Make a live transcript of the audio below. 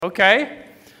Okay?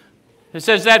 It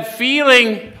says that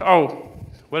feeling,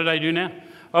 what did I do now?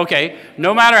 Okay,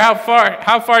 no matter how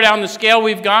far down the scale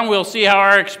we've gone, we'll see how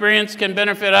our experience can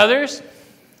benefit others.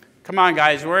 Come on,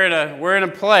 guys, we're in a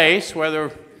place,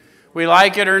 whether we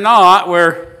like it or not,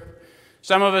 where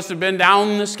some of us have been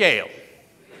down the scale.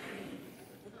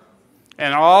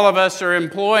 And all of us are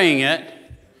employing it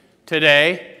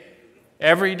today,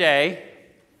 every day.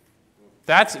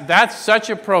 That's such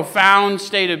a profound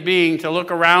state of being, to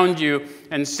look around you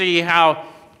and see how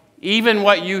even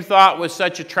what you thought was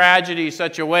such a tragedy,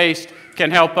 such a waste,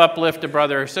 can help uplift a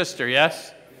brother or sister,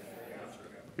 yes?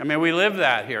 I mean, we live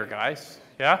that here, guys,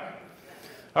 yeah?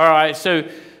 All right, so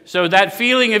that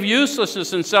feeling of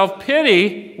uselessness and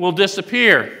self-pity will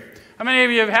disappear. How many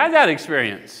of you have had that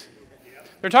experience?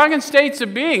 They're talking states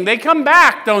of being. They come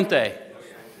back, don't they?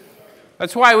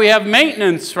 That's why we have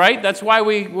maintenance, right? That's why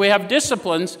we have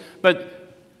disciplines,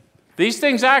 but these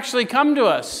things actually come to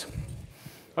us.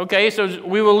 Okay, so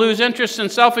we will lose interest in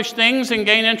selfish things and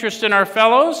gain interest in our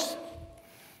fellows.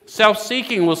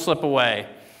 Self-seeking will slip away.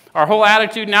 Our whole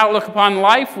attitude and outlook upon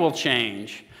life will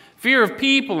change. Fear of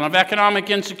people and of economic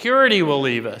insecurity will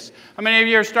leave us. How many of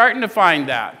you are starting to find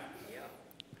that?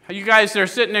 You guys that are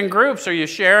sitting in groups, are you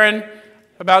sharing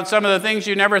about some of the things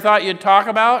you never thought you'd talk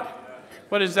about?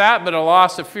 What is that but a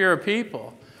loss of fear of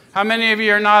people? How many of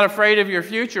you are not afraid of your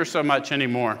future so much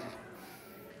anymore?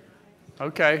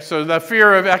 Okay, so the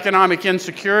fear of economic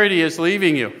insecurity is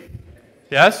leaving you.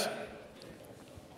 Yes?